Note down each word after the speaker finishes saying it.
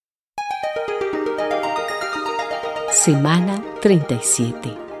Semana 37.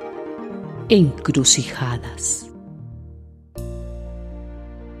 Encrucijadas.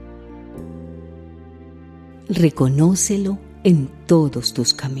 Reconócelo en todos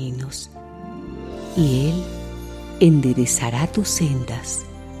tus caminos, y Él enderezará tus sendas.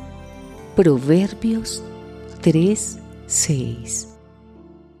 Proverbios 3:6.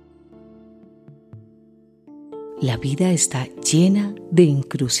 La vida está llena de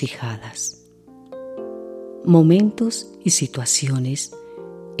encrucijadas, momentos y situaciones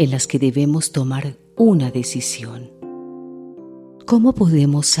en las que debemos tomar una decisión. ¿Cómo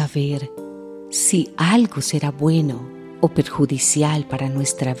podemos saber si algo será bueno o perjudicial para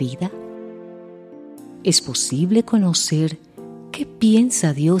nuestra vida? ¿Es posible conocer qué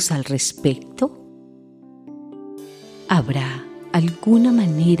piensa Dios al respecto? ¿Habrá alguna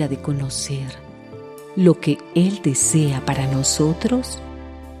manera de conocer lo que Él desea para nosotros?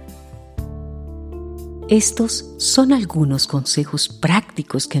 Estos son algunos consejos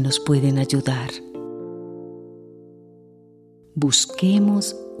prácticos que nos pueden ayudar.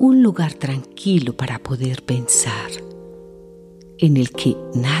 Busquemos un lugar tranquilo para poder pensar, en el que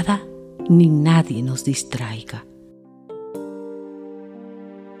nada ni nadie nos distraiga.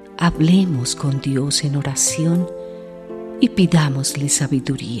 Hablemos con Dios en oración y pidámosle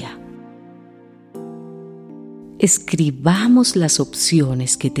sabiduría. Escribamos las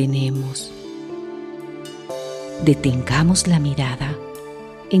opciones que tenemos. Detengamos la mirada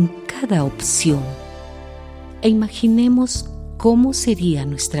en cada opción e imaginemos cómo sería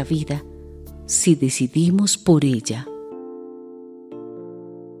nuestra vida si decidimos por ella.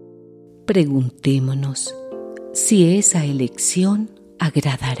 Preguntémonos si esa elección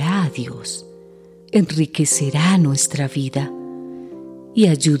agradará a Dios, enriquecerá nuestra vida y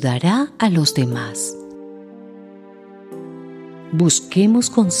ayudará a los demás.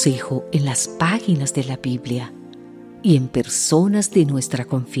 Busquemos consejo en las páginas de la Biblia y en personas de nuestra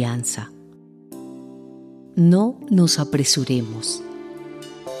confianza. No nos apresuremos.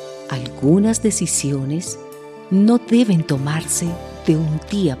 Algunas decisiones no deben tomarse de un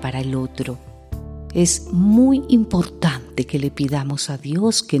día para el otro. Es muy importante que le pidamos a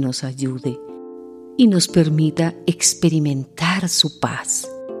Dios que nos ayude y nos permita experimentar su paz,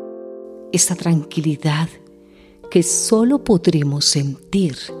 esa tranquilidad que solo podremos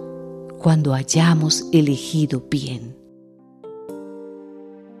sentir cuando hayamos elegido bien.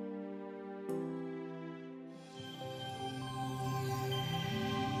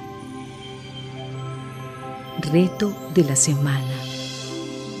 Reto de la semana.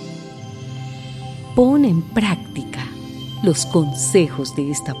 Pon en práctica los consejos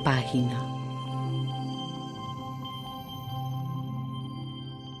de esta página.